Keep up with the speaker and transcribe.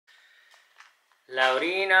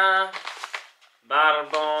Laurina,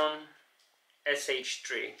 Bourbon,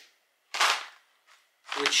 SH3.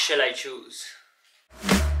 Which shall I choose?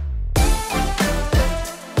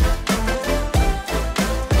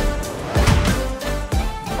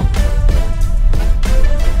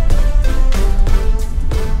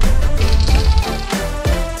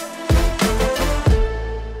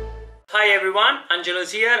 Hi everyone,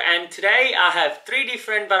 Angelo's here, and today I have three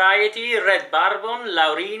different varieties: Red Bourbon,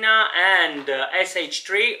 Laurina and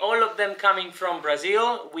SH3, all of them coming from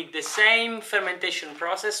Brazil with the same fermentation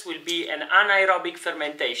process. Will be an anaerobic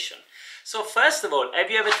fermentation. So first of all,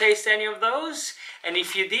 have you ever tasted any of those? And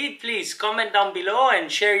if you did, please comment down below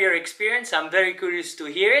and share your experience. I'm very curious to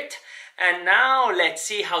hear it. And now let's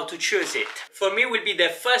see how to choose it. For me, it will be the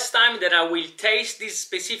first time that I will taste this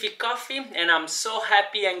specific coffee, and I'm so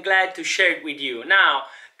happy and glad to share it with you. Now,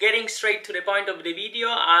 getting straight to the point of the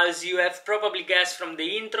video, as you have probably guessed from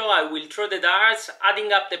the intro, I will throw the darts,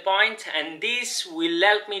 adding up the point, and this will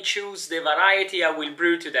help me choose the variety I will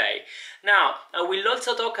brew today. Now, I will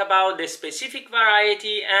also talk about the specific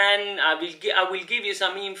variety, and I will give you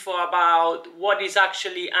some info about what is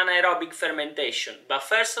actually anaerobic fermentation. But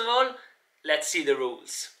first of all, let's see the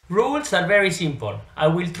rules. Rules are very simple. I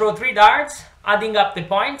will throw 3 darts, adding up the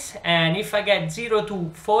points, and if I get 0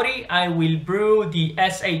 to 40, I will brew the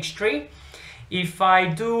SH3. If I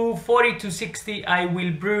do 40 to 60, I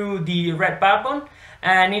will brew the Red Bourbon.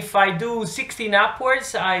 And if I do 16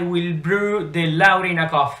 upwards, I will brew the Laurina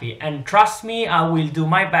coffee. And trust me, I will do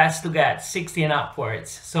my best to get 16 upwards.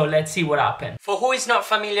 So let's see what happens. For who is not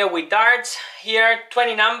familiar with darts, here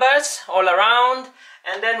 20 numbers all around.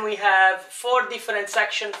 And then we have 4 different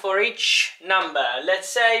sections for each number. Let's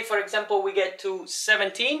say, for example, we get to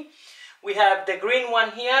 17. We have the green one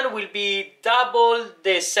here will be double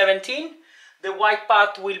the 17. The white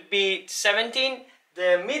part will be 17.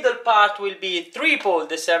 The middle part will be triple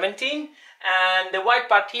the 17, and the white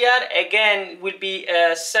part here again will be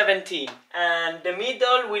 17, and the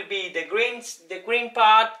middle will be the green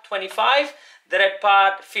part 25, the red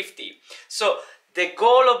part 50. So the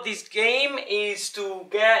goal of this game is to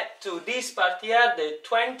get to this part here, the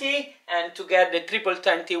 20, and to get the triple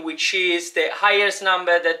 20, which is the highest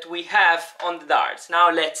number that we have on the darts. Now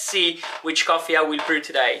let's see which coffee I will brew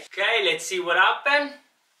today. Okay, let's see what happened.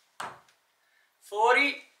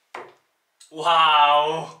 40.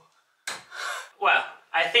 Wow. Well,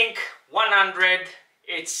 I think 100,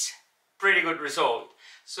 it's pretty good result.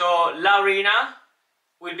 So Laurina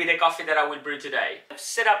will be the coffee that I will brew today. I've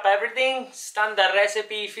set up everything, standard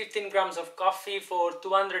recipe, 15 grams of coffee for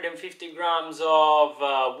 250 grams of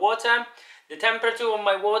water. The temperature of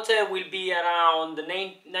my water will be around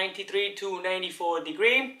 93 to 94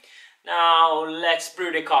 degrees. Now let's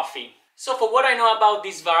brew the coffee. So for what I know about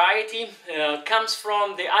this variety, comes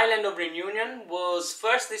from the island of Reunion, was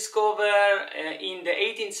first discovered in the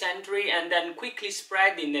 18th century and then quickly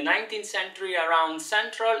spread in the 19th century around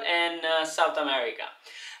Central and South America.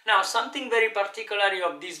 Now, something very particular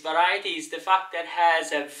of this variety is the fact that it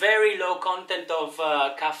has a very low content of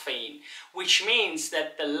caffeine, which means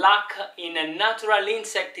that the lack in a natural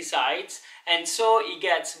insecticides, and so it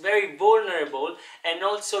gets very vulnerable and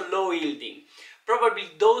also low yielding. Probably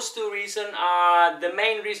those two reasons are the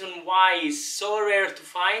main reason why it's so rare to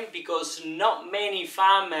find, because not many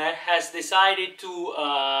farmers has decided to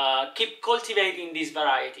keep cultivating this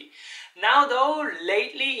variety. Now though,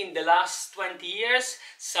 lately in the last 20 years,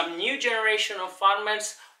 some new generation of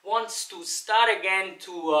farmers wants to start again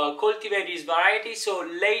to cultivate this variety. So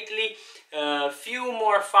lately few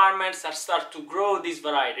more farmers are start to grow this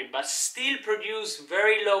variety, but still produce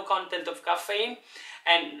very low content of caffeine,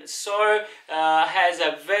 and so has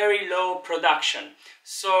a very low production.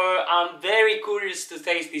 So I'm very curious to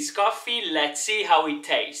taste this coffee. Let's see how it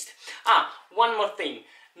tastes. One more thing.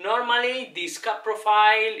 Normally its cup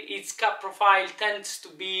profile tends to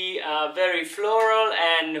be very floral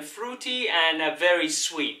and fruity and very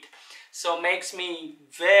sweet. So makes me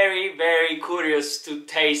very curious to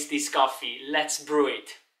taste this coffee. Let's brew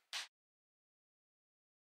it.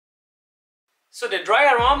 So the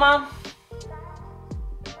dry aroma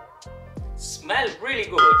smells really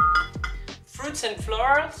good. Fruits and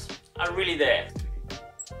florals are really there.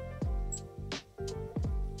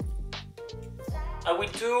 I will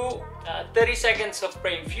do 30 seconds of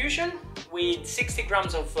pre-infusion with 60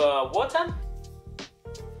 grams of water,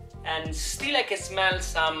 and still I can smell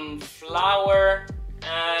some flower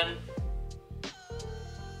and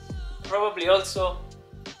probably also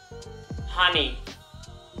honey.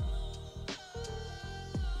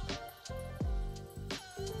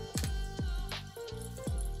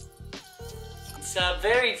 It's a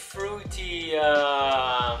very fruity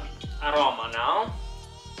aroma now.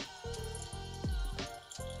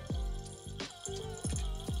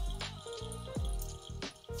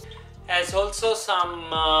 Has also some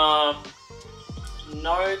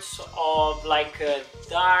notes of like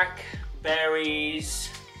dark berries,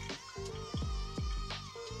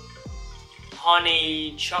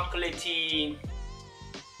 honey, chocolatey.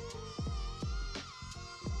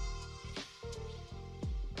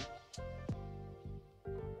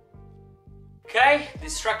 Okay, the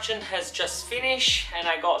extraction has just finished and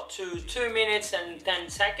I got to 2 minutes and 10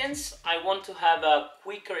 seconds. I want to have a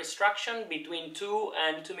quicker extraction between 2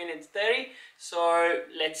 and 2 minutes 30. So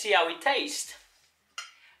let's see how it tastes.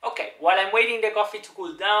 Okay, while I'm waiting the coffee to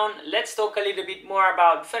cool down, let's talk a little bit more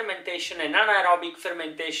about fermentation and anaerobic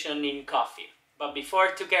fermentation in coffee. But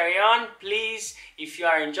before to carry on, please, if you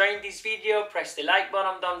are enjoying this video, press the like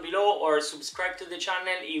button down below or subscribe to the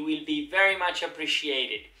channel. It will be very much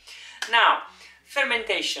appreciated. Now,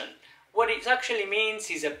 fermentation. What it actually means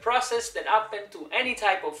is a process that happens to any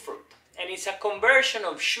type of fruit. And it's a conversion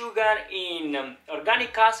of sugar in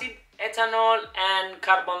organic acid, ethanol and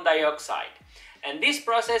carbon dioxide. And this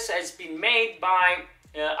process has been made by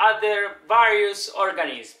other various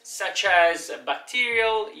organisms such as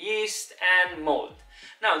bacterial, yeast and mold.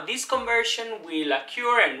 Now this conversion will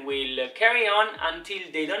occur and will carry on until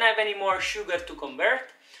they don't have any more sugar to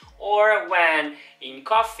convert, or when in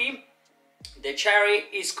coffee the cherry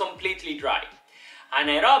is completely dry.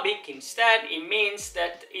 Anaerobic instead, it means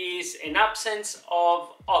that is an absence of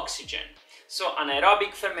oxygen. So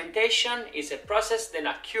anaerobic fermentation is a process that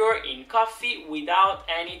occurs in coffee without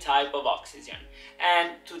any type of oxygen.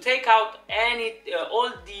 And to take out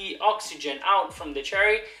all the oxygen out from the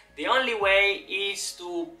cherry, the only way is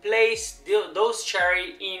to place those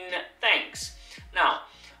cherry in tanks. Now,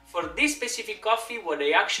 for this specific coffee, what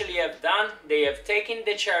they actually have done, they have taken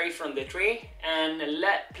the cherry from the tree and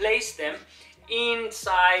placed them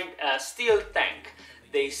inside a steel tank.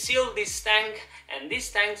 They seal this tank, and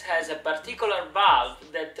this tank has a particular valve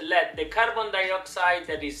that let the carbon dioxide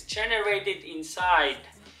that is generated inside,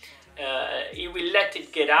 it will let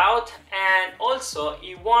it get out, and also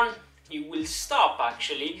it will stop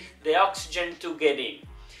actually the oxygen to get in.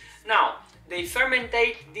 Now, they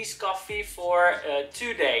fermentate this coffee for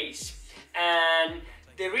 2 days, and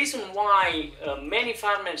the reason why many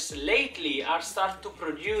farmers lately are starting to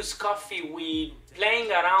produce coffee with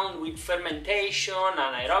playing around with fermentation,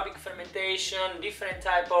 anaerobic fermentation, different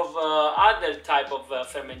type of other type of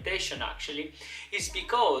fermentation actually, is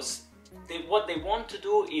because what they want to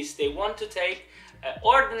do is they want to take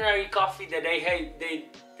ordinary coffee that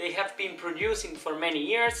they have been producing for many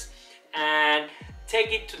years and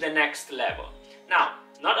take it to the next level. Now,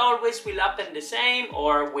 not always will happen the same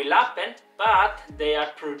or will happen, but they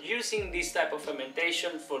are producing this type of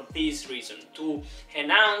fermentation for this reason, to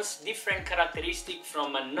enhance different characteristics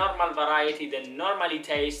from a normal variety that normally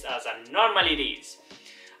tastes as a normal it is.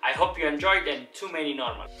 I hope you enjoyed and too many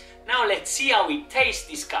normal. Now let's see how it tastes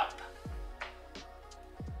this cup.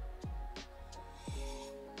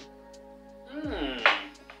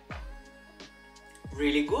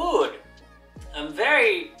 Really good. I'm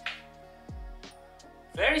very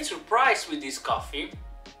surprised with this coffee.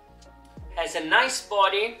 Has a nice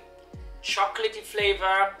body, chocolatey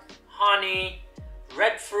flavor, honey,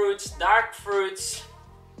 red fruits, dark fruits.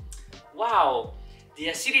 Wow, the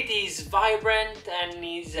acidity is vibrant and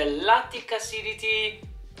is a lactic acidity.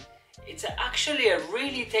 It's actually a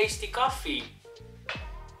really tasty coffee.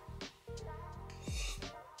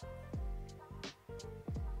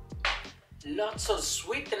 Lots of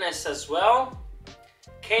sweetness as well,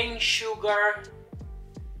 cane sugar.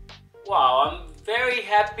 Wow, I'm very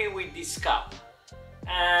happy with this cup,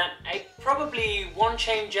 and I probably won't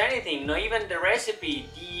change anything, not even the recipe.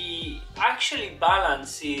 The actually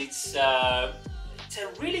balance, it's a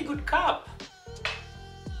really good cup.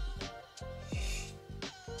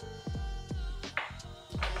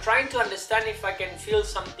 I'm trying to understand if I can feel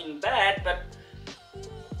something bad, but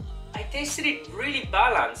I tasted it really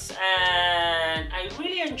balanced and I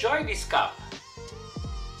really enjoy this cup.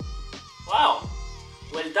 Wow,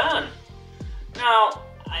 well done. Now,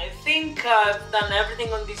 I think I've done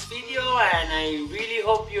everything on this video and I really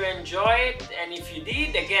hope you enjoy it. And if you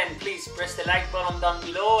did, again, please press the like button down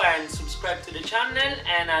below and subscribe to the channel,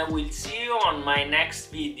 and I will see you on my next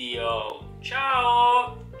video.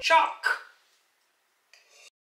 Ciao! Ciao!